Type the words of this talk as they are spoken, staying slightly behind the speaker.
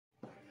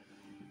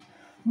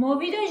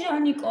მოვიდა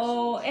ჟანიკო,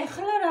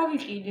 ეხლა რა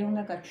ვიყიდე,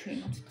 უნდა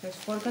გაჩვენოთ დღეს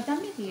ხوار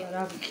გადამიღია,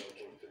 რა ვიყიდე.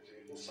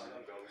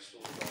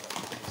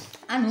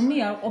 ანუ მე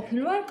არ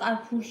ყოფილვარ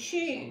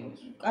კარფურში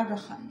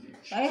კარგახანი.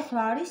 და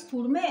ეხლა არის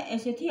თურმე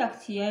ესეთი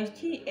აქცია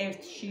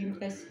 1-1-ში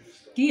დღეს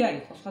გია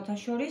იყო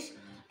სხვათაშორის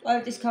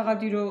ტუალეტის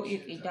ქაღალდი რო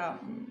იყიდა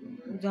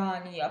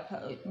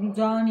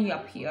ძალიან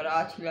იაფია რა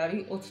 10 ლარი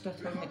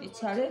 32-იც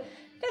არის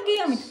და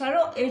გია მითხრა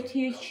რომ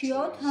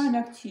 1-1-შიაო თან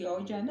აქციაო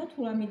ჯან და თუ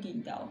რამე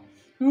გინდაო.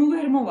 ნუ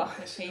ვერ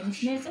მოვახერხე იმის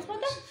ნერწესმა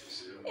და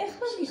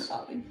ეხლა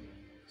ვიხავი.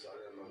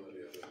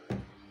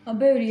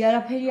 ბევრი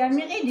არაფერი არ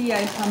მიყიდია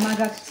ეხლა მაგ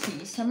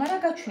აქციისა, მაგრამ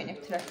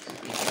გაჩვენებთ რაც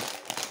იყიდე.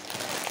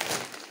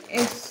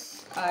 ეს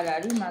არ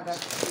არის მაგ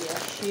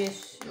აქციაში, ეს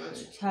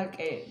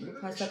ცალკე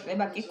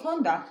ფასაკლება კი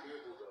ქონდა.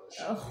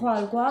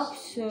 ხვალ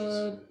გვაქვს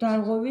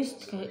დარღვევის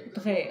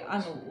დღე,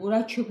 ანუ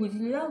რაც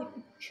შეგვიძლია,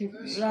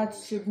 რაც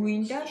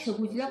გვინდა,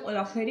 შეგვიძლია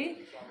ყველაფერი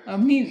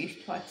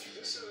მივირთვათ.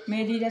 მე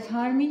დიდათ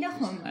არ მინდა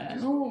ხომ, მაგრამ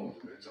ნუ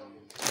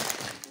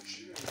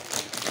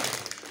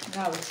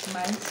რა ვიცი,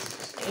 მაინც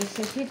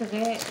ესეთი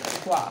დღე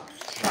გვაქვს,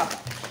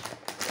 შაბათი.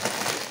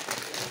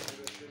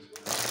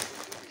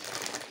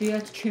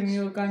 დიახ, ჩემი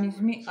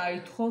ორგანიზმი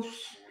აითხოვს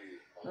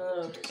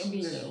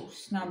ტკბილეულს,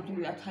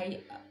 ნამდვილად, აი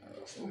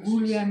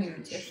გული არ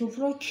მივიწევს,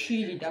 უფრო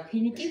ჩილი და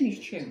ფინიკი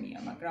მირჩენია,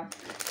 მაგრამ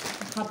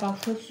ახლა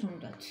ბავშვებს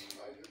უნდათ.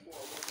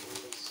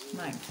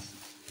 მაინც.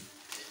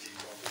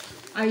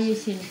 აი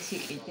ესენიც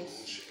იყიდეს.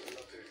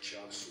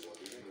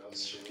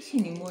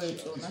 ისინი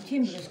მოეწონათ,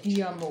 იმ დროს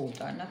გია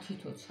მოუტანა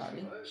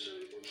თითოცხალი.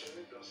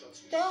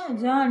 და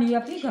ძალიან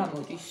იაფი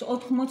გამოდის,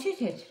 80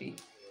 თეთრი.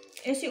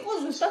 ეს იყო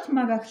ზუსტად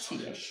მაგ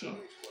აქციაში.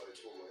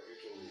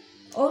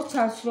 2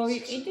 წელს რო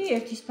ვიყიდი,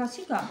 ერთის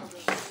ფასი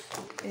გამოდის.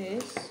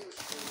 ეს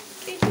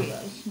კიდე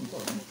არის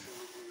მგონი.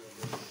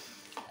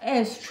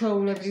 ეს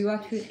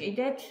ჩვეულებრივად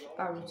ვიყიდეთ,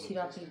 არ ვიცი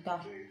რა გინდა.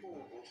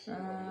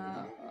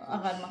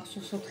 აღარ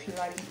მახსოვს 4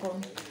 ლარი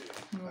მგონი.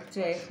 ნუ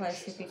ძე ახლა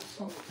ესე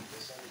გიქცო.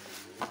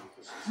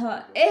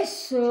 ეს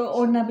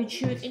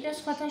ორნაბიჯში ვიყიდე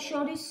სხვათა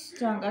შორის,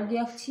 ძალიან კარგი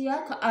აქცია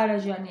აქვს,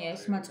 არაჟანია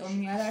ეს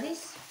მაწონი არ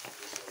არის.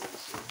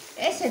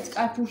 ესეც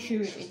კარფურში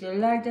ვიყიდე,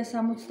 ლარი და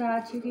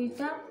 70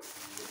 გირდა.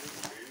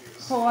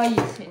 ხო, აი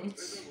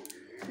ესენიც.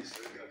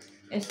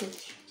 ესეც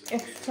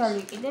 6 წელი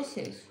იყიდეს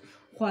ეს.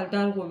 ხვალ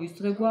დარღვევის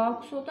დღე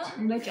გვაქვსო და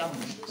უნდა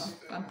ჭამოხვა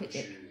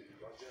კანფეტები.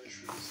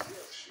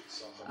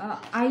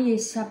 აი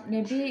ეს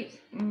საპნები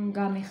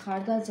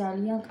გამეხარდა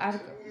ძალიან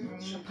კარგ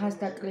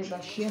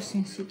ფასდაკლებაშია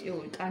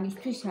სენსიტიური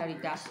კანისთვის არის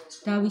და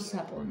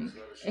დავისაპონი.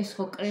 ეს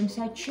ხო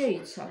კრემსაც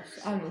შეიცავს,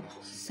 ანუ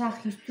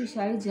სახისთვის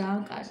არის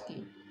ძალიან კარგი.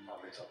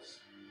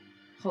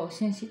 ხო,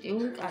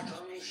 სენსიტიური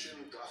კანისთვის.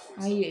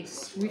 აი ეს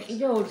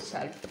ვიყიდე 2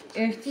 წელი,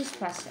 ერთის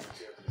ფასად.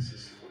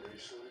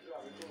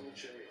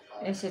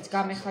 ესეც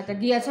გამეხარდა,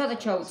 გია ცოტა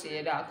ჩაუწიე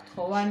რა აქ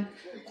თხოვან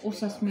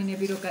ყურსას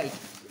მინები რო გაიგე.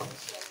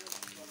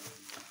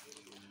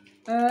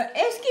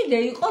 ეს კიდე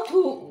იყო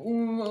თუ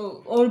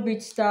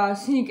ორბიტს და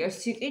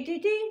სნიკერსს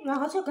იყიდიდი,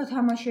 რაღაცა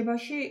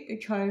გათამაშებაში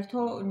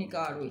ჩაერთო ნიკა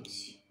არ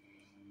ვიცი.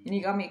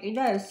 ნიკა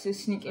მიყიდა ეს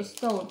სნიკერსი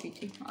და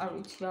ორბიტი, არ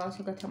ვიცი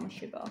რაღაცა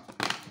გათამაშებაა.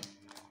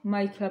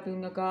 მაიკლაბი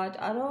უნდა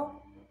გაატარო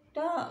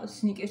და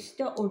სნიკერსი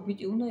და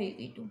ორბიტი უნდა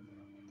იყიდო.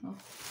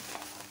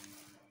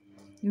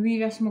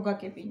 ვირას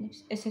მოგაკებინებს.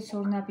 ესეც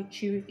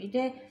ორნაბიჯში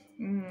ვიყიდე,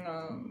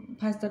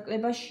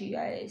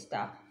 ფასდაკლებაშია ეს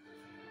და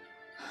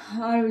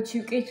არ ვიცი,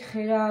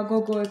 ვკითხე რა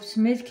გოგოებს,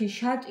 მეთქი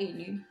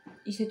შატილი,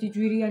 ისეთი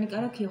ძვირიანი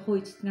კარაქია, ხო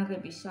იცით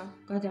ნაღებისა,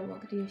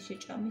 გადავაგდი ეს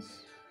შეჭამის.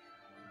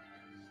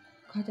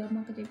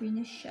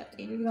 გადავაგდებინე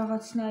შატილი,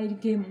 რაღაცნაირი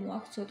გემო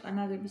აქვს ცოტა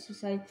ნაღების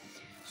ეს აი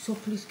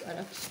სოფლის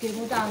კარაქის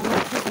გემო და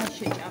აღარ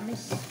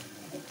შეჭამის.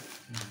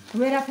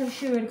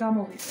 ვერაფერში ვერ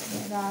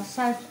გამოვიყენე რა,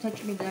 საერთოდ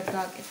აჭმიდა არ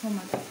გააკეთო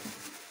მაგას.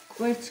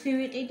 კვერცხი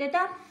ვიყიდე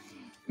და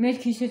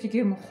მეთქი ისეთი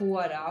გემო ხო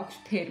არა აქვს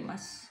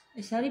ფერმას.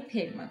 ეს არის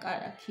ფერმა,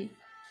 კარაქი.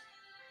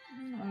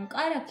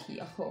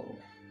 კარაქია ხო,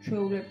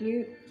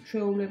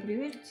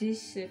 ჩვეულებრივი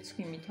რძის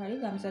ცხიმით არის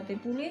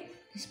დამზადებული,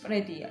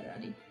 სპრედი არ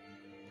არის.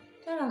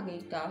 და რა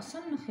გინდა,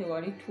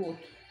 3.5 თუ 4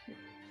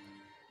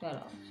 და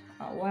რაღაც.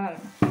 აუ არ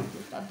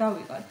მახსოვს,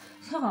 დავიყარ.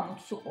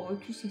 საღამოც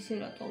უყოვებთვის ესე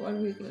რატო ვარ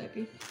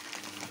ვიგლები.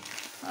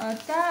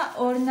 და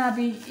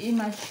ორნაბიჯში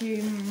იმაში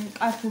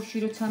კარფურში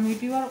როცა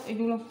მივდივარ,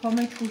 ყიდულობ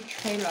ხოლმე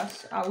ჩურჩხელას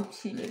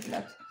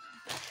აუცილებლად.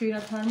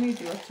 ხშირად არ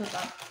მივდივარ,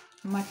 ცოტა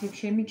მათებ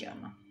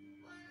შემიჭამა.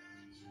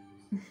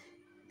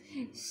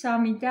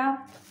 3 და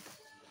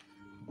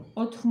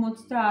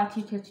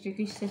 90 თეთრი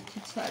ისეთი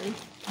ცალი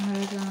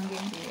არა ძალიან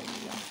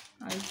გემრიელია.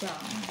 აი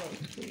ძალიან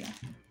დაიწყია.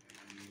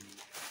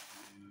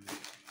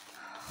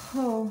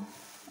 ხო,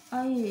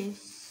 აი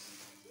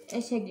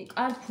ესე იგი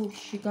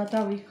კარფურში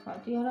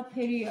გადავიხადი,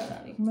 არაფერი არ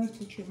არის.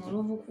 მერცო ჩემო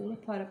რო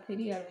ვუყურებ,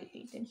 არაფერი არ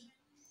ვიყიდე.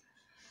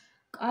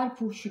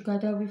 კარფურში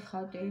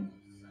გადავიხადე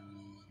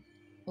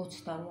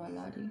 28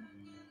 ლარი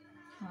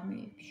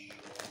ამეებში.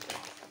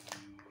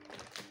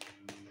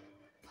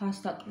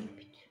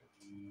 ფასდაკლებით.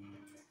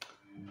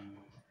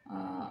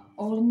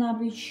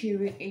 ორნაბიჯში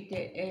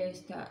ვიყიდე ეს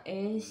და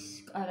ეს,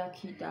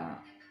 კარაქი და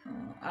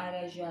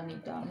არაჟანი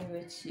და მე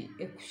ვეცი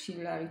 6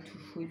 ლარი თუ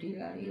 7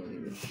 ლარი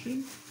ორივეში.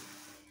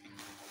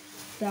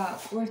 და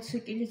კვერცხი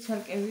კიდე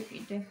ცალკე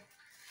ვიყიდე.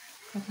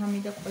 ქათამი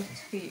და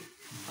კვერცხი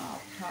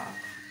აქვს აქ.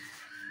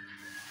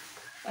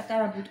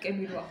 პატარა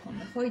ბუტკები რო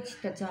ახონე, ხო იცით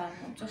და ძალიან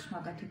მომწონს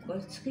მაგათი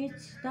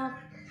კვერცხიც და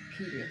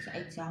ფილეც,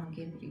 აი ძალიან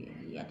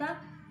გემრიელია და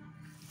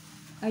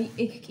აი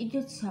ეგ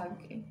კიდე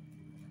ცალკე.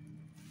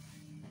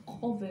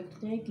 ყოველ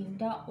დღე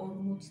გინდა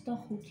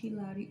 45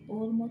 ლარი,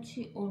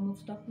 40,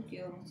 45,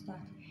 50.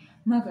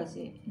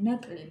 მაგაზე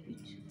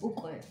ნაკლებით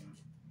უკვე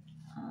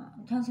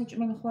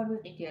თანსაჭმელი ხوار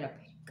ვიყიდი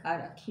არაფერი.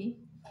 კარაქი,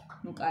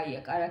 ну кайია,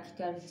 караქი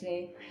დარზე,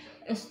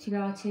 ესეთი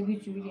რაღაცები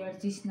ძვირი არ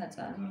ძის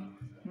ნაწარმი,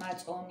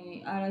 მაწონი,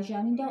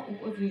 არაჟანი და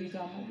უკვე ძვირი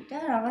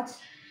გამოვიდა, რაღაც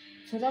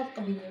ცოტა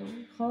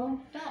ტკბილეული, ხო?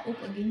 და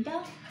უკვე გინდა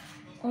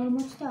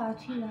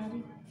 50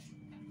 ლარი.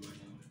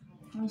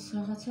 ეს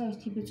რაღაცა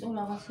ერთი ბეწო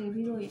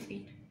რაღაცები რო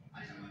იყიდ.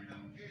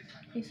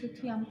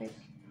 ესეთი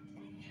ამბები.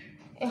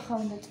 ეხლა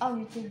უნდა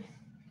წავიდე.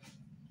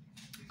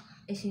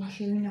 ესენი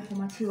შევინახო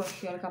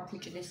მაცივარში არ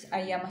გაფუჭდეს,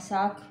 აი ამას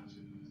აქ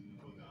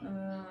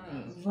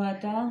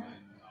ვადა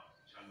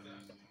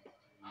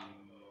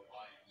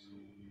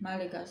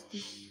მალე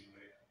გასდის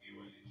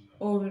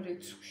 2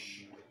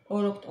 რიცხვში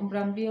 2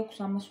 ოქტომბრამდე აქვს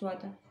ამას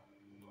ვადა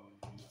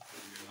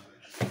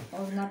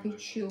 2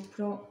 ნაბიჯში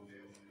უფრო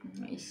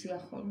ისია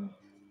ხოლმე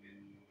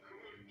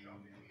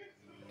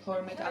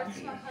 12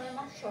 ამბია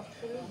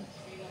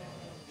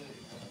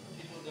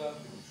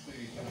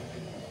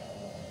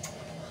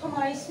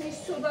ხმა ისმის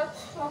სუდად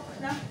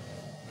ხოქნა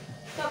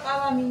და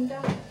ყავა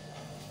მინდა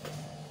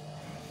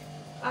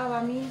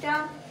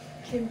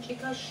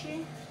ჩემჭიკაში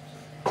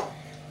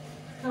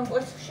თან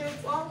კვერცხი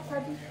შევწვავ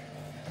სადი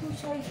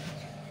თუშაით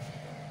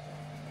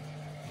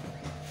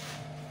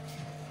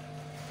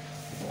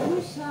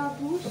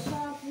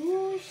ბუსა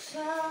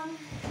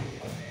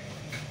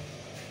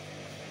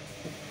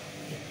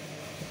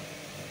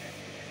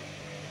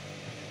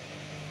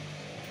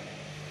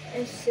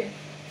ესე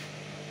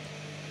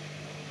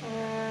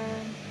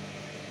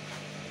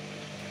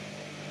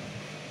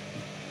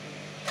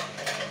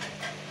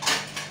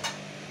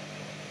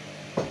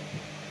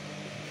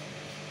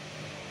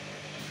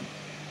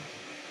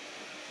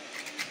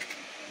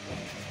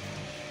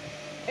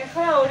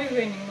ეხლა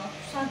ორივენი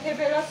მაქვს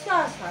სანთებელას და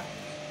ასარ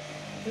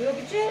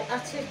ზოგჯერ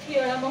არც ერთი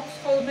არ მაქვს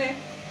ხოლმე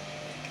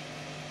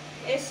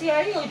ესე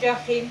არის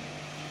ოჯახი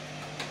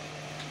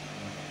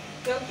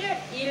ზოგჯერ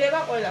ილევა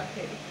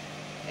ყველაფერი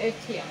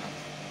ერთიანად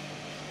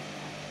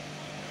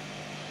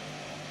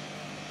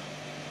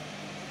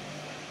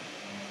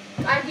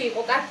კარგი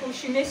იყო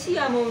კარფურში მესი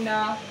ამოვნა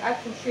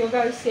კარფურში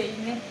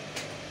ოგავისეინე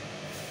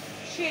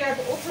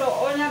ხშირად უფრო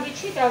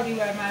ნაბიჯში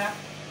დავდივარ მაგრამ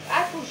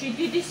კარფურში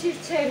დიდი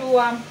სივრცე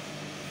როა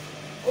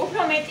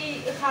უფრო მეტი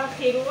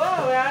ხალხი როა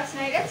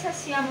რაღაცნაირად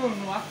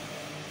სასიამოვნოა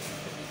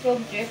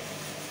ზოგჯერ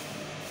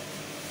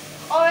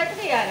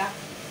ყოველდღე არა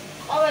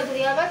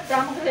ყოველდღე ალბათ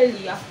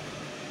დამღლელია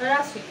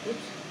რას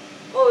ვიტყვით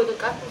ყოველდღე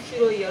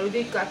კარფურში როია რო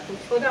დიდ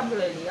კარფურში ხო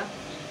დამღლელია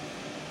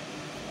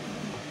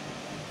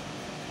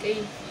კი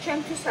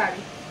ჩემთვის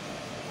არის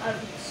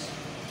არ ვიცი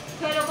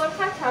თქვენ როგორ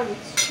ხართ არ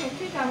ვიცი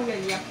ჩემთვის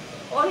დამღლელია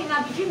 2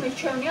 ნაბიჯი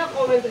მირჩევნია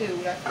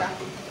ყოველდღიურად და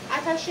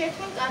 1000-ში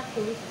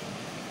ერთხელ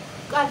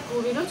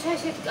კარფური, როცა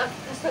ესეთი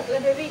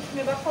გასაკლებები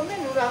იქნება ხოლმე,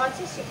 ნუ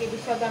რაღაცა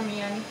სიკიდის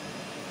ადამიანი.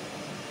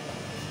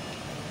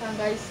 თან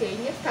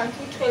გაისეინებს, თან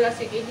ჩუჩხელა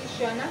სიკიდის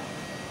ჟანა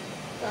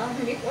და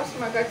მიყვარს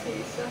მაგათი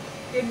ისა,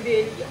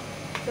 გემრიელია.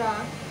 და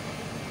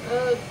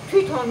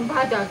თვითონ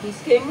ბადაგის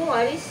გემო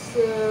არის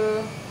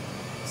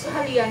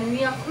ძალიან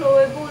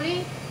მიახლოვებული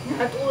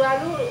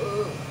ნატურალურ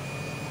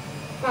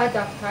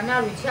ბადაგთან,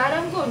 არ ვიცი, არ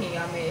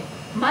ამგონია მე.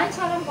 მაინც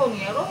არ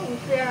ამგონია, რომ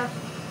მთლიანად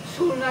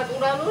სულ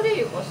ნატურალური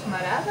იყოს,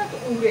 მაგრამ ალბათ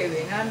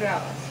ურევენ ან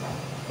რაღაცა.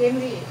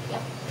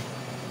 გემრიელია.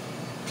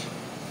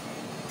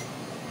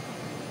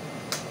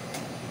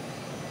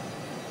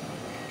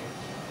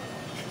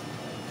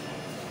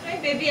 აი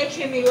ბებია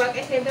ჩემი რო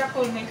აკეთებდა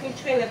ხოლმე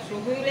ჩურჩხელებს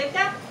რო გვივლებ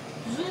და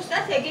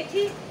ზუსტად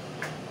ეგეთი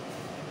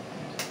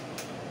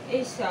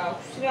ეს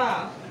აქვს რა,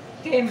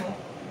 გემო.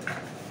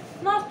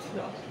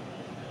 მართლა.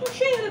 ნუ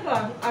შეიძლება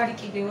არის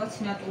კიდევაც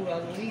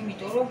ნატურალური,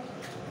 იმიტომ რომ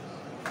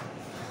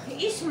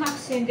ის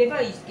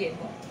მახსენდება ის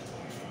გემო.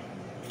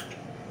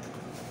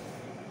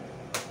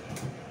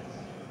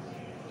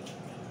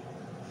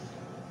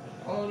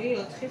 ორი,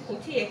 4,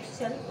 5, 6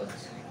 ცალი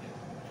კვერცხი.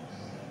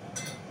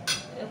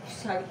 6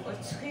 ცალი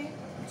კვერცხი,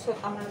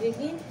 ცოტა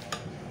მავიგი.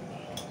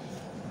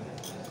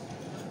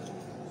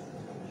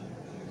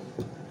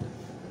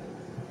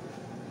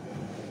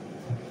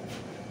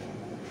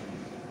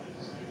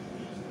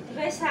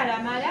 დღეს არა,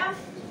 მაგრამ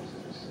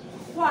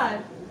ხვალ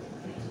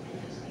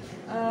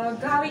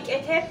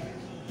გავიკეთებ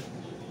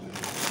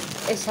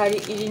ეს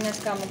არის ირინას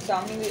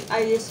გამოგზავნილი,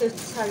 აი ეს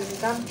ცალი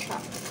დამჩა.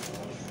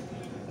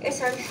 ეს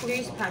არის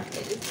შვრიის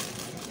ფანტელი.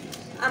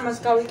 ამას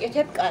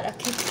გავიკეთებ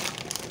კარაქით.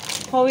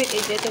 ხო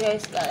ვიყიდე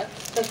დღეს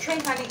კარაქით. და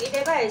ჩვენთან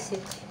იყიდება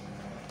ესეთი.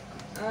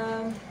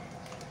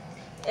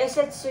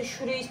 ესეც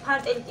შვრიის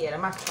ფანტელი კი არა,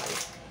 მარცვალი.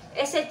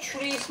 ესეც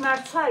შვრიის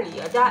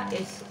მარცვალია და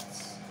ესეც.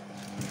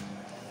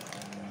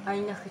 აი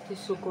ნახეთ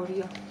ეს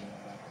როგორია.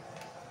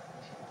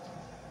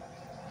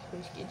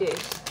 ეს კიდე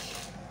ეს.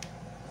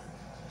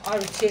 არ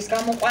ვიცი ეს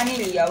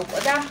გამოყვანილია უკვე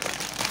და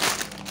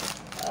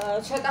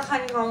ცოტა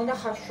ხანი გაუნდა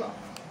ხარშვა.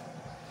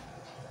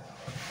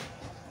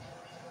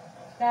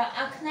 და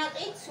აქ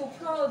ნაყიდს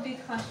უფრო დიდ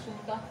ხანს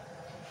უნდა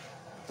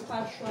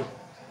ხარშვა.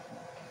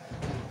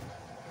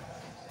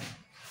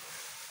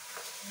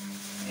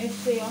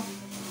 ესეა.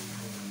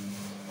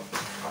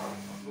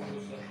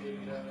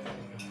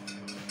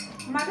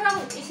 მაგრამ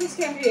ისიც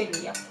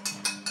გემრიელია.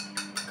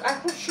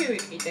 კარფურში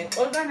ვიყიდე,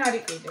 ყველგან არ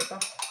იყიდება.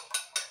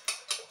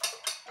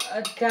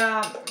 და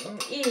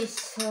ის,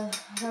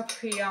 რა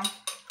ქვია,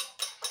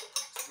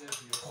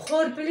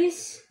 ხორბლის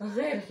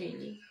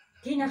ღერღილი.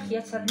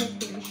 გინახიათ სადმე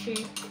თბილისში.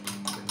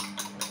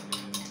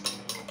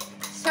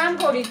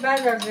 სამგორის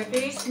ბაზარზე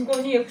ის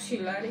მგონი 6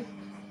 ლარი.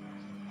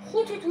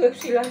 5 თუ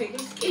 6 ლარი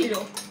ის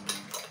კილო.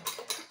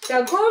 და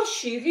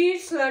გორში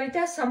 2 ლარი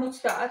და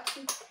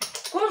 70.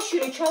 გორში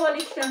რო ჩავალ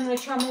იქიდან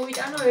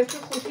ჩამოვიტანო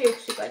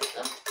 1-5-6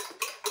 კაცკა.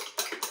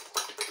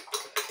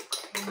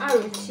 არ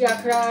ვიცი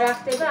აქ რა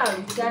ხდება, არ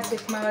ვიცი, არც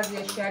ერთ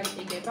მაღაზიაში არ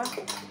იყიდება.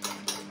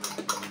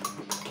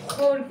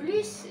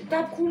 ხორბლის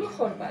დაბქული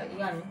ხორბალი,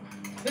 ანუ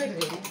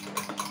ვერვერი.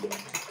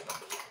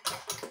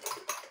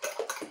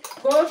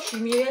 გორში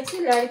მივეცი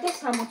ლარი და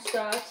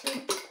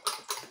 70.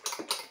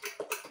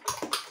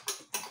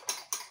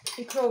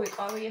 იქ რო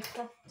ვიყავი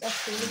ახლა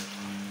წასული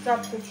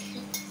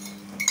ზაფხულში.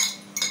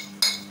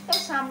 და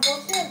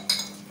სამგორზე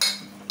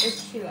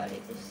 6 ლარი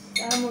ის.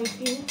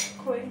 წარმოიდგინე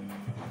თქვენ.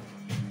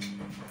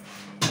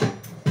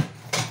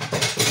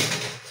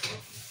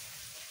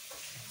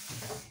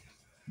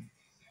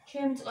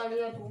 ჩემს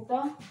წყალია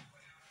დუდა.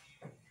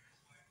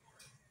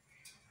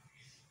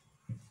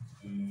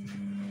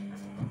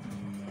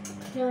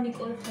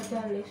 ნიკოლ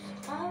ხადალეს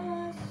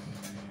ყავს.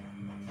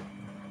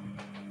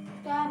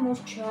 და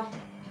მორჩა.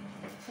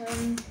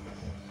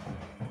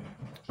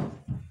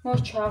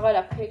 მორჩა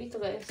აღარაფერი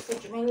დღეს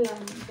ეჭმელი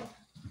არ მინდა.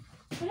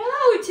 რა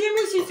ვიცი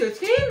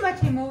მოსიცოცხლე,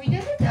 მათი მოვიდა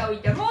და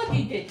წავიდა.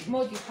 მოდი დედი,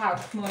 მოდი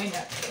ხავს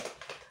მოენაცე.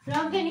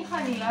 რამდენი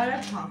ხანია არა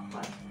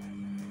ჩამხარ.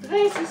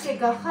 დღეს ისე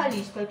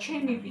გახალის და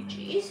ჩემი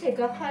ბიჭი, ისე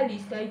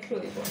გახალის და იქ რო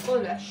იყო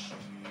სკოლაში.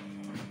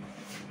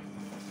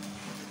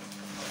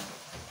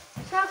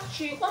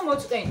 სახლში იყო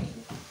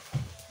მოწყენილი.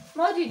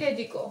 მოდი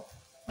დედიკო.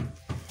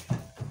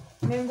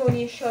 მე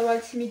მგონი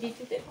შორვალცი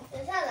მიდიდდება.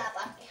 და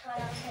ლაპარაკი ხარ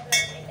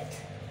ამხელებდეთ.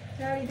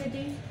 რა არის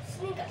დედი?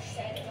 სნიკერს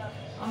ერება.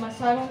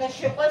 ამას არ უნდა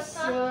შეყვეს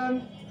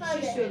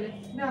შისველი.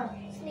 და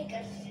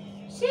სნიკერს.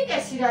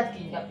 სიკესი რა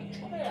გინდა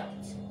ბიჭო? რა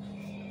ვიცი.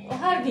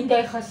 არ გინდა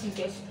ეხა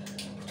სიკეს.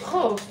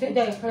 ხო,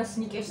 დედა ეხლა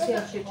სნიკერსი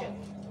არ შეჭე.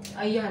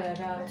 აი არა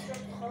რა.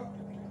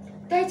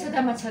 დაიცა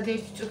დამაცადე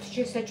ერთი წუთი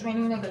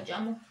შესაჭმელი უნდა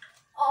გაჭამო.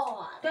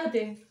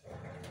 დადე.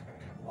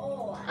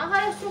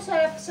 აღარასდროს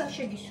არაფერს არ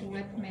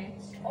შეგისურვებ მე.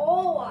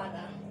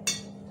 არა.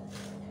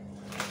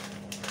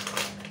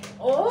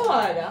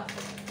 არა.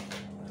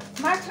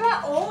 მართლა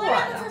არა.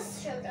 რაცას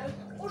შევჭამ?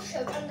 ურ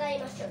შევჭამ და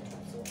იმას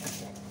შევჭამ.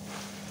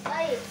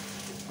 აი.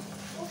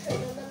 ურ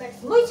შევჭამ და მერს.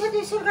 მოიცადე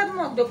ეს არ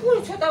გადმოგდა.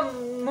 პური ცოტა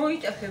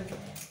მოიტეხებ.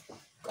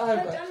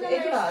 კარგად.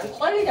 ეგ რა არის?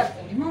 ყველი და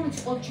პური. მომიც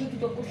ყოლ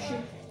შევიდო პურში.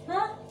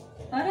 ჰა?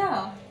 არა.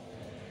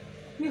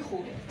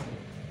 მიხურე.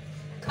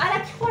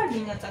 კარაქი ხო არ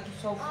გინდა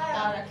წაკისო?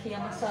 კარაქი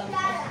ამას არ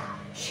არის.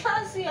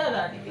 შანსი არ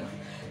არის.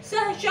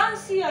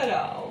 შანსი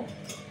არაო.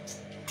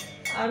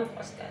 არ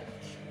უყვას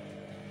კარაქი.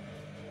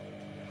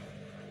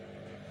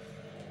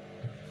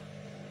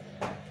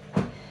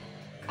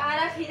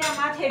 კარაქი და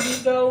მათები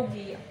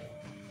გაუგია.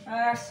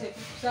 არ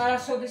არსებობს.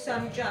 არასოდეს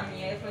არ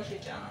უჭამია ეხლა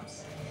შეჭამს.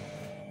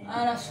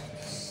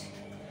 არასოდეს.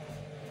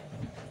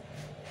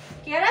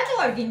 კი რატო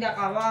არ გინდა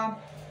ყავა?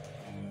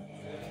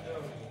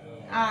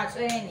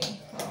 წვენი.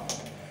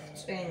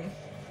 წვენი.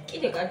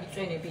 კიდე კარგი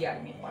წვენები არ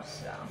მიყვარს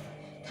რა.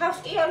 თავს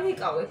კი არ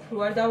ვიკავებ, რო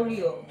არ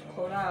დავლიო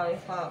თქო რა,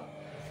 ეხლა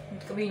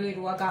მტკბილი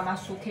როა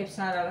გამასუქებს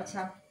ან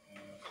რაღაცა.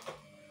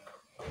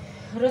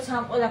 როცა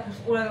ამ ყველაფერს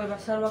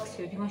ყურადღებას არ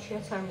ვაქცევდი,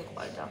 მაშინაც არ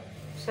მიყვარდა.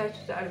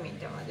 საერთოდ არ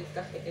მინდა მაგის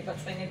გახედება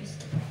წვენების.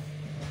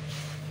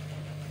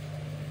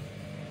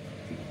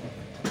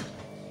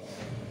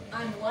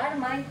 ანუ არ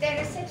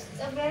მაინტერესებს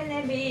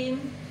წვენები.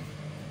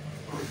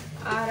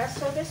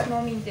 არასოდეს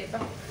მომინდება.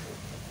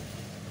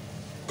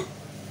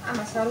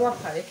 ამას არ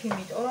ვაფარებ,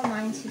 იმიტომ რომ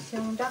მაინც ისე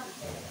უნდა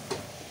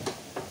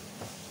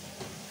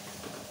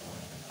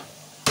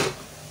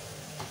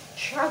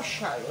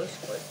ჩავშალო ეს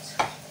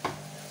კვერცხი.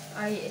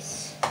 აი ეს.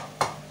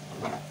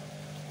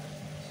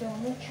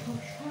 ზომო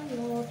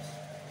ჩავშალოთ.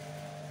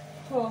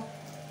 ხო.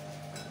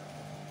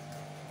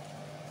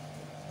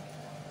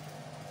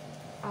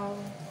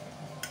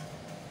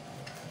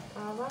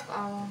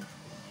 ავა.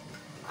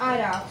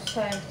 არა აქვს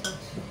საერთოდ.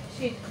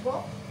 სიტყვა.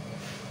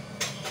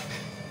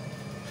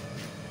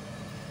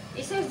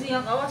 ისე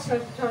ზიან ყავა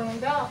საერთოდ არ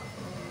უნდა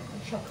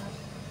შაქარი.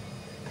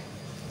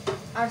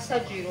 არ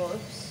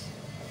საჭიროებს.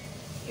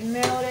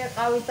 მეორე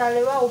ყავის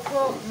დალევა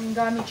უფრო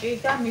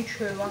გამიჭირდა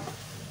მიჩვევა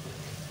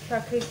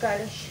შაქრის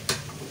გარეშე.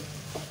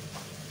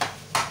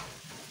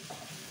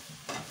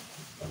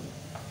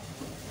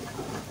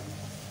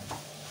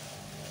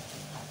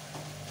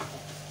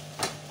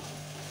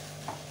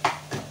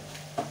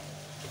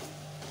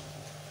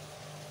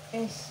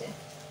 ესე.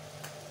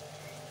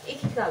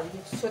 იქით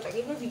გავიდეთ, ცოტა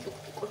კიდე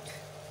ვიჭუქტიკოთ.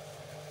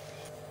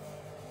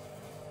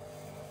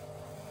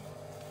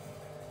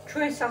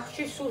 ჩვენ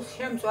სახლში სულ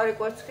შემწვარი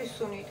კვერცხის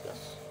სუნი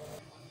დგას.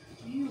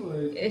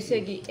 ესე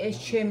იგი, ეს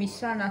ჩემი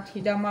სანათი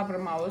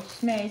დამაბრმავოთ.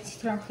 მე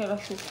იცით რამ ხელა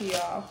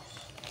შუქია აქვს.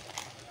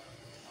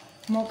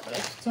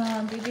 მოკლედ,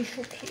 ძალიან დიდი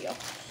შუქი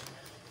აქვს.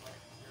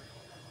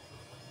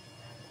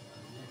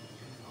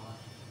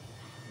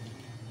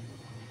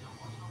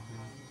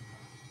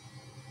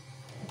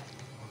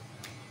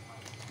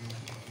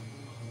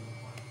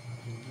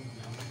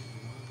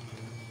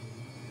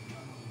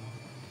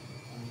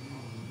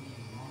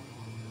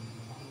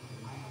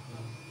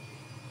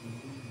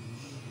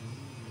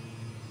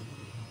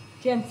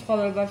 ჩემს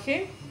ცხოვრებაში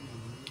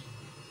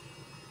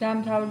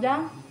დამთავრდა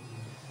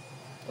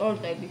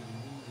ტორტები,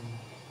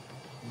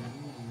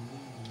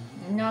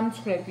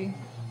 ნამცხრები,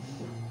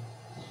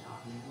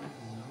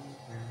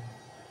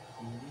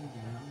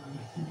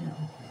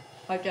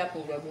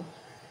 ხაჭაპურები,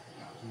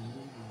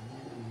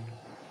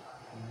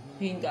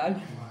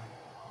 ბინგალი,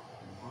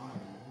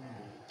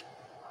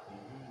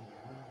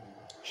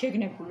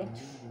 შეგნებულად.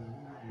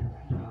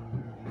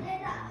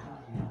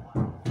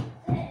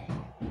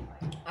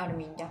 არ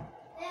მინდა.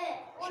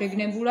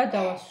 შეგნებულად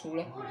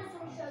დავასრულე.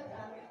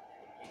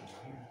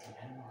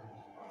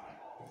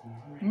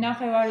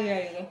 ნახევარი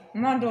აიღე.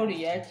 მან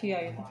 2-ია, 1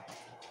 აიღე.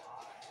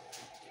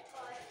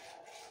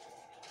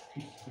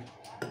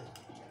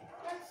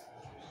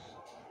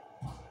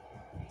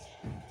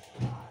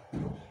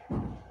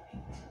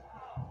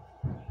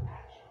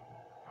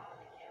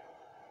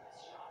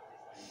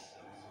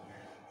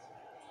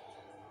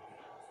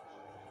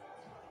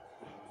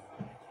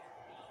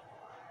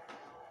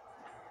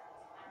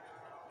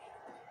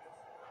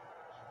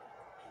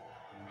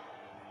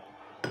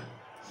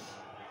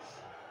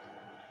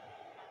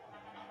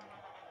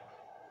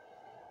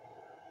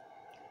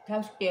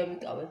 თავს კი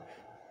ავიკავებ.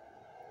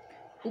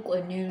 უკვე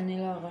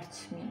ნელ-ნელა აღარც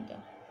მინდა.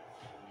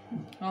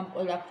 ამ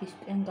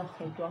ყველაფრისკენ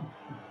გახედვა.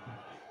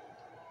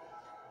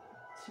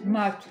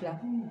 მართლა.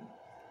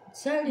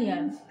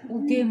 ძალიან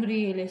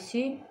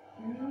უგემრიელესი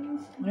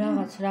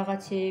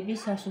რაღაცეები,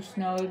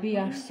 სასუსნაოები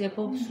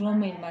არსებობს,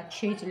 რომელმაც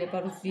შეიძლება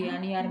რომ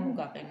ზიანი არ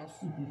მოგაყენოს.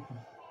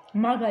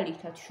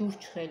 მაგალითად,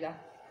 შურჩხელა,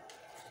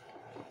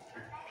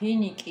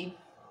 ფინიკი,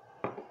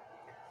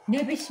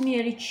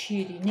 ნებისმიერი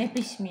ჩირი,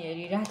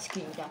 ნებისმიერი რაც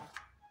გინდა.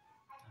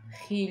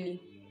 ხილი.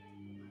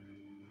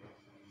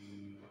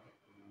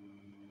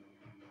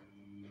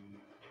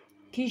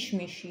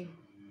 ქიშმიში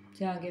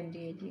ძალიან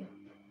გემრიელია.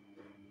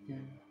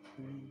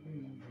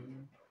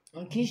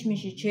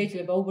 ქიშმიში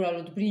შეიძლება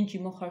უბრალოდ ბრინჯი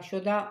მოხარშო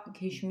და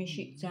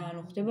ქიშმიში ძალიან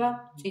უხდება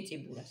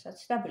წიწიბურასაც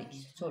და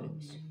ბრინჯსაც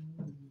ორივეს.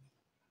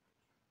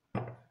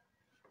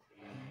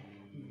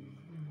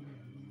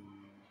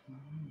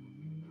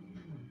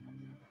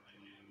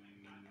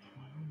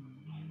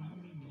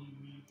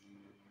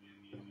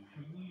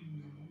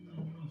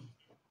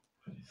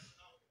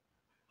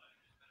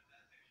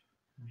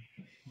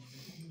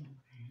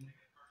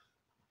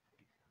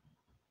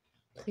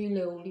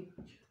 ხილეული.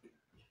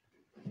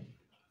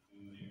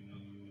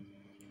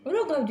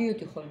 რო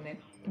გავდიოდი ხოლმე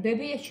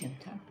ბებია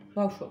ჩემთან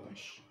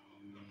ბავშვობაში.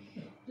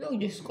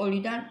 ზოგჯერ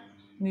სკოლიდან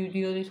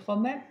მივდიოდით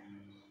ხოლმე.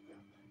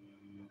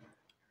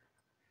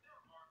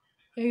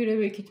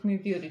 ეგრევე იქით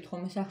მივდიოდით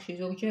ხოლმე სახლში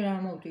ზოგჯერ არ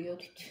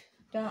მოვდიოდით.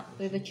 და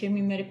დედა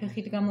ჩემი მერე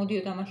ფეხით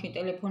გამოდიოდა, მაშინ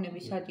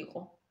ტელეფონები სად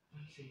იყო.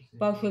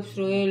 ბავშვებს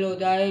რო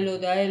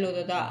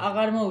ელოდა და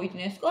აღარ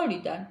მოვიდნენ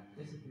სკოლიდან.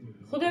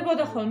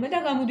 ხვდებოდა ხოლმე და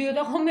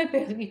გამოდიოდა ხოლმე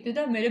ფეხით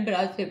და მერე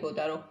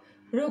ბრაზდებოდა რომ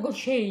როგორ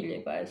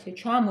შეიძლება ესე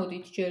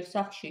ჩამოდით ჯერ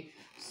სახლში.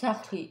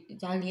 სახლი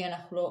ძალიან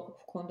ახლო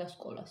ჰქონდა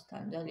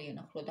სკოლასთან, ძალიან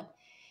ახლო და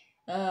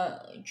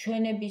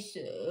ჩვენების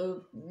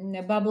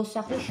ბაბოს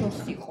სახლი შორს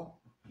იყო.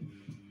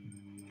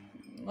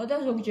 და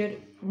ზოგჯერ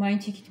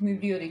მაინც იქით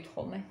მივდიოდით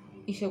ხოლმე.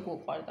 ისე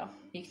გვყვარდა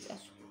იქ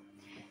წასვლა.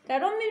 და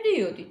რომ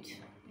მივდიოდით.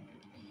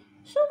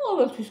 სულ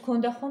ყოველთვის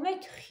ჰქონდა ხოლმე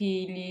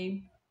თხილი,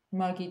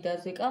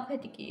 მაგიდაზე,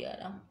 კანფეტი კი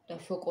არა და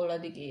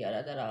შოკოლადი კი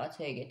არა და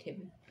რაღაცა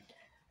ეგეთები.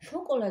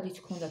 შოკოლადიც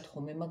ჰქონდათ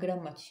ხოლმე, მაგრამ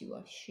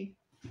მაცივარში.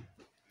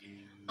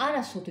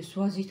 არასოდეს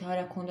ვაზით არ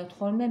ჰქონდათ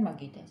ხოლმე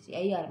მაგიდაზე,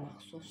 აი არ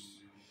მახსოვს.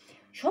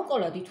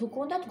 შოკოლადი თუ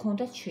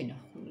ჰქონდათ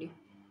შენახული.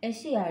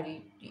 ესე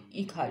არის,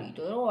 იქ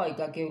არისო, რომ აი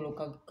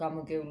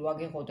გამოგევლო,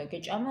 აგეღო და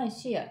გეჭამა,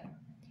 ესე არის.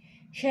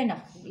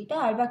 შენახული და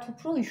ალბათ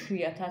უფრო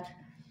იშვიათად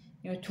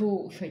თუ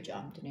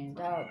შეჭამდნენ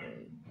და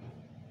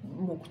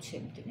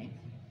მოგცემდნენ.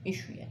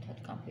 იშვიათად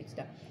კანფეტს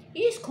და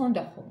ის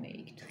ჰქონდა ხოლმე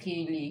იქ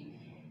თხილი,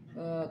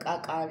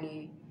 კაკალი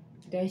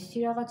და ესეთი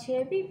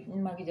რაღაცეები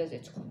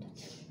მაგიდაზეც ჰქონდათ.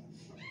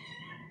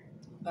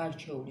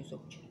 გარჩეული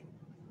ზოგჯერ.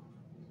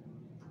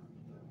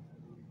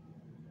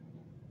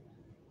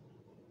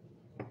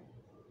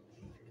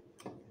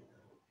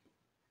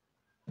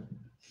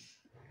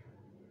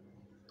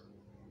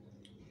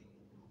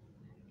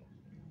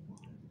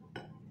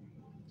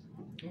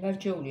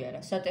 გარჩეული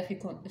არა,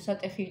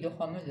 სატეხი იდო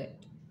ხოლმე ზე.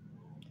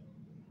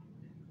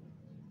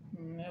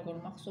 როგორ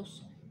მახსოვს.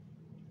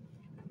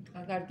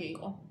 კარგი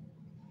იყო.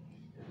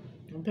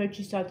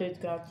 ფერჩის ადრეთ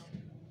გართ.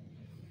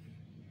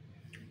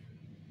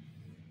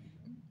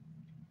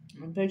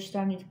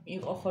 ბეჭდან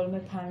იყო ხოლმე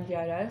ფანჯი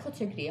არ არის, ხო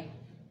ცეკვია.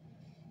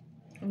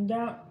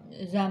 და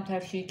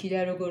ზამთარში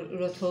იქიდან როგორ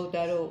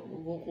როთოვდა რომ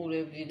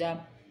ვუყურებდი და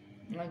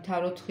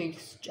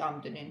თაროთხილს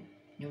ჭამდნენ.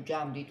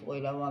 ჭამდით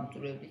ყველა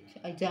ვამწვრევდით.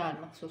 აი ძალიან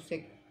მახსოვს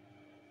ეგ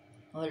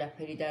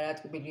ყველაფერი და რა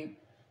ტკბილი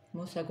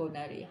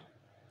მოსაგონარია.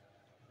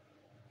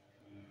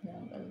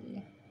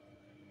 ძალიან.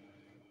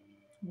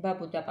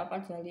 ბაბუ და პაპა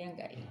ძალიან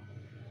კაია.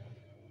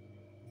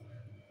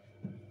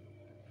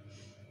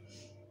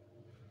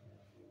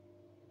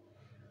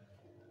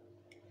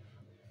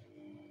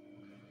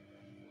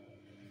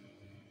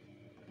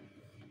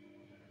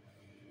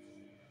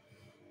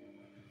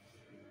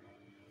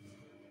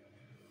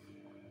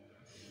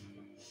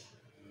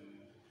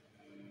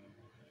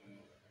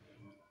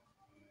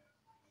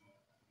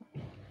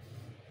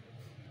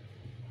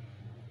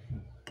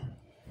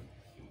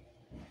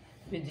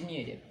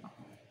 ბედნიერება.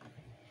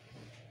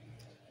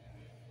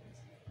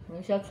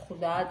 ვისაც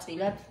ხვდა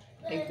წილად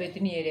ეგ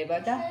ბედნიერება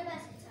და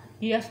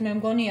გიას მე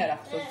მგონი არ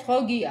ახსოვს, ხო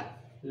გია?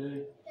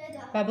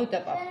 ბაბუ და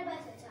პაპა.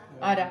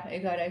 არა,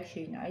 ეგ არა ეგ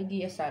შეინა, აი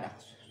გიას არ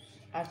ახსოვს.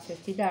 არც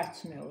ერთი და არც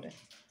მეორე.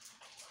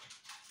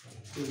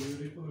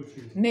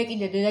 მე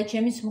კიდე დედა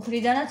ჩემის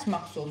მხრიდანაც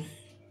მახსოვს.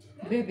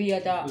 ბებია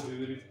და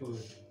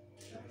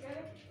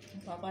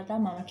პაპა და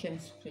მამა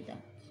ჩემის მხრიდან.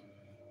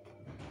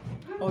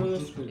 ორივე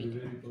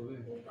მხრიდან.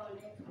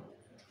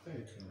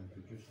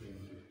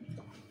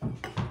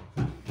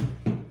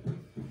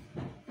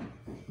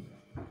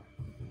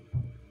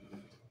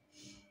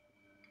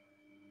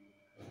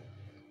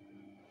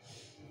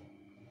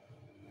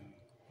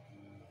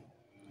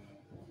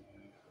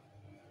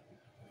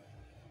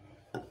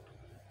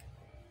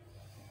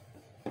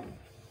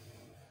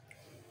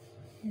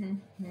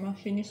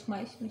 მაშინის ხმა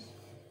ისმის.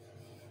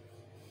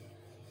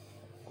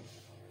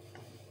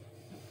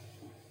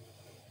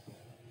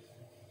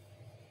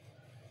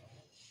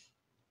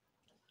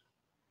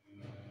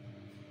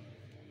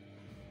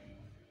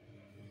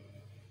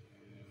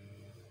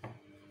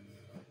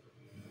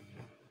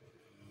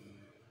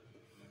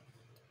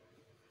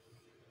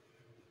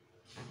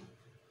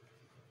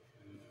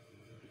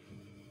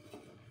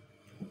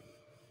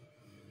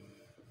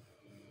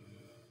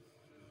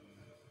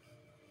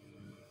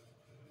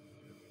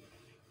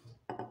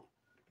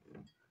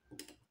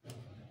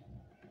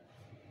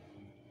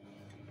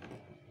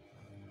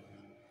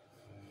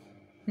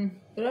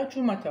 რა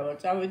ჩუმათავარ,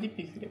 წავედი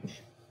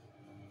ფიქრებში.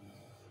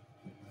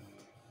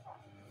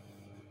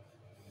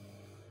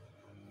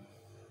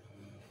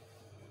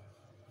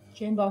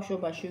 ჩემ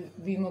ბავშვობაში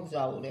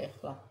ვიმოგზაურე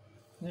ახლა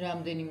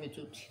რამდენიმე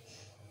წუთი.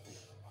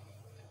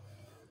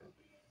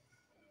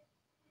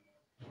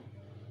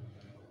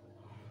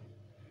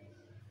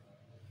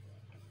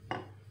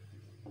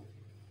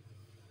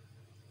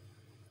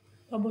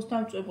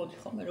 აბოსთან წვებოდი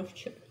ხოლმე რომ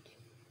ვჩებოდი.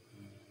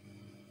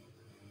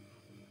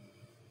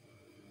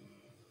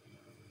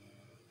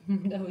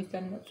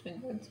 დავისთან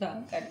მოწვენდა ძალიან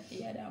კარგი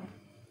არა.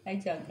 აი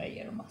ძალიან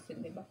კაია რომ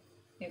ახსენდება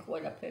ეგ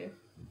ყველაფერი.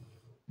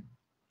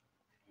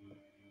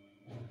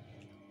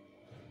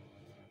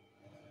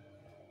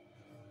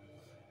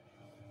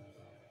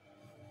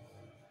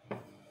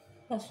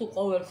 და სულ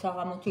ყოველ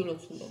საღამოთ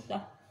ილოცულობდა.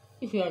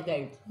 ის არ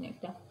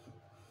დაივიწყნებდა.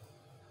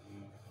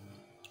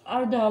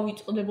 არ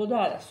დაავიწყდებოდა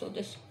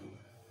არასოდეს.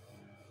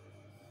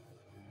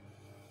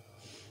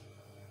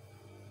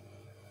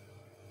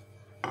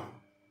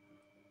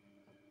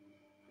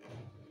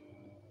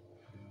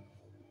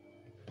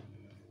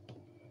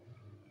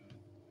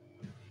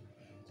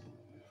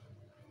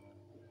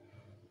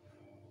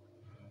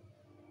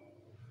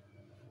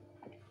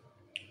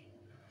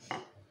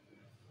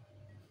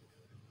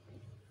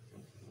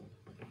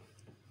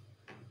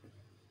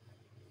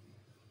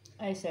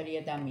 აი ეს არის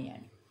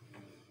ადამიანი.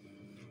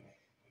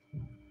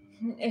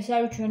 ეს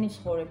არის ჩვენი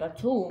ცხოვრება.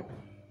 თუ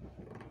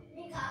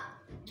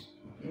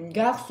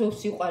გახსოვს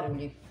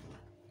სიყვარული,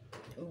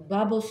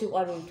 ბაბოს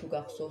სიყვარული თუ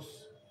გახსოვს,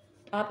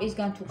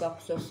 პაპისგან თუ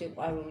გახსოვს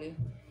სიყვარული,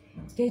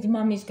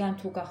 დედმამისგან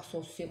თუ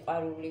გახსოვს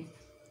სიყვარული,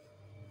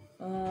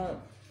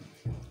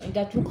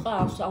 და თუ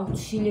ყავს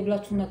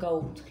აუცილებლად უნდა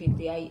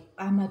გაუფრთხილდე აი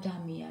ამ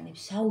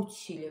ადამიანებს,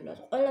 აუცილებლად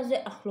ყველაზე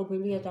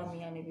ახლობელი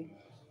ადამიანები,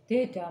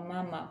 დედა,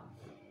 მამა,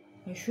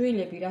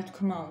 შვილები, რა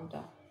თქმა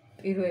უნდა,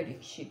 პირველ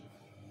რიგში.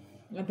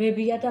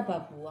 ბებია და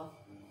ბაბუა.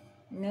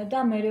 და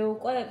მერე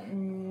უკვე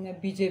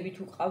ბიძები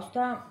თუ ყავს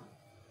და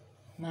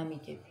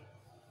მამიდები.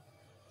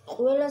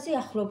 ყველაზე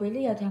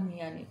ახლობელი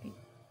ადამიანები.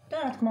 და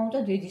რა თქმა უნდა,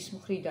 დედის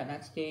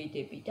მხრიდანაც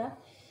დეიდები და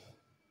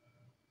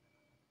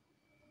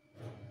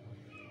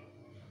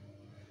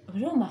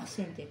რომ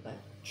ახსენდება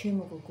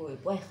ჩემო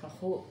გოგოებო, ახლა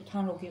ხო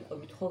თან რო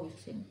გიყვებით ხო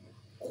ვიხსენე.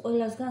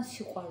 ყველასგან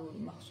სიყვარული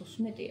მახსოვს,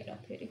 მეტი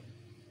არაფერი.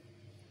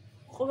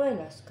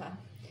 ყველასგან.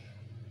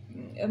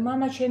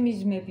 მამა ჩემი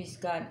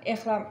ძმებისგან,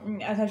 ეხლა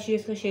ათაში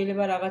ეს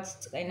შეიძლება რაღაც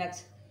წენაც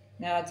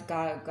რაღაც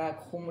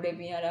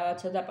გაგხუმრებიან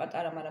რაღაცა და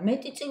პატარა, მაგრამ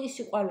მეტი წილი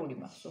სიყვარული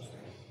მახსოვს.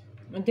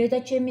 დედა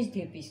ჩემის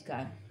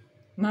დებისგან,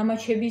 მამა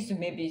ჩემის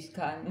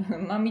ძმებისგან,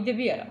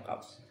 მამიდები არ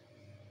მყავს.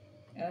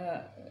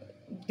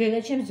 დედა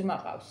ჩემს ძმა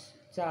ყავს,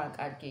 ძალიან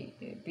კარგი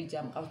ბიძა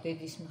მყავს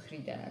დედის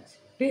მხრიდანაც.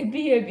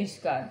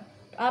 ბებიებისგან,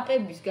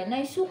 პაპებისგან,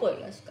 აი სულ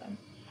ყველასგან.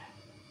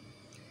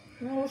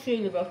 ნუ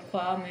შეიძლება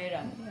ვთქვა მე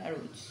რამე, არ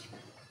ვიცი.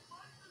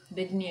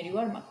 ბედნიერი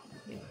ვარ, მაგრამ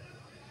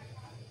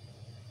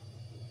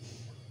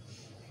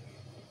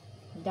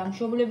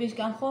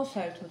დამშობლებისგან ხო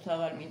საერთოდ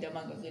აღარ მინდა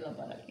მაგაზე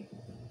ლაპარაკი.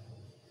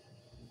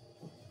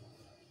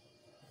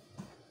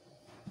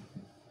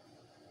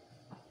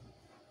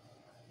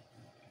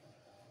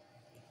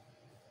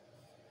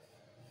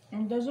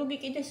 და ზოგი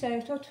კიდე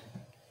საერთოდ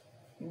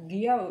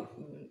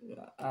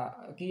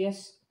გიას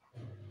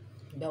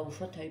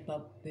დაუშვათ აი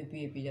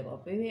ბებიები და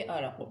პაპები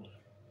არ აყოლი.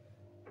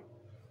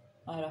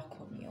 არ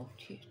ახონია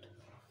ურთიერთ.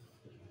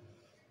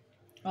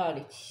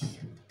 არის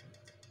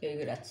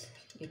ეგრაც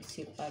ეგ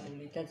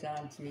სიყვარული და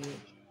ძალიან ძლიერი.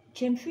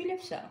 ჩემ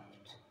შვილებს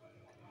აქვთ.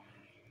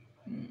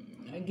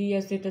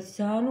 გიას დედას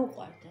ძალიან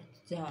უყვარდათ,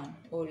 ძალიან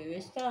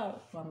ორივეს და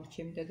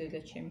მამაჩემი და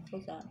დედაჩემი ხო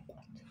ძალიან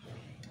უყვარდათ.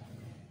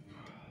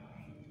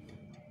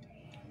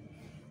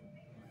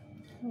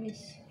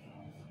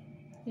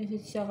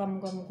 ესეც საღამო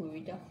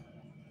გამოგვივიდა.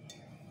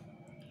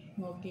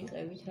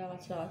 მოგიყევით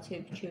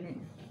რაღაცები ჩემი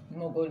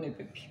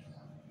მოგონებები.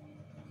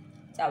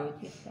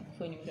 წავედი ახლა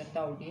თქვენი უნდა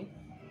დავდიე.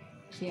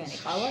 ზიანი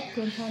ყავართ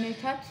თქვენთან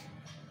ერთად.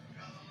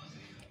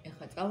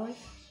 ეხლა წავალ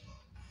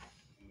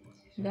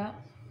და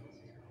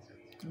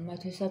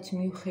მათესაც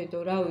მივხედო,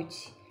 რა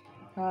ვიცი.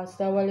 რაღაც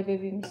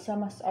დავალებები მის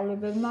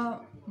სამასწავლებელმა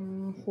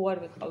ხო არ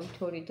ვიყავით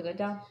 2 დღე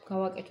და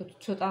გავაკეთოთ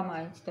ცოტა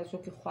მაინც და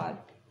ზოგი ხვალ.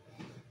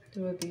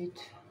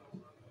 დროებით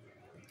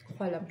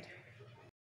ხვალამდე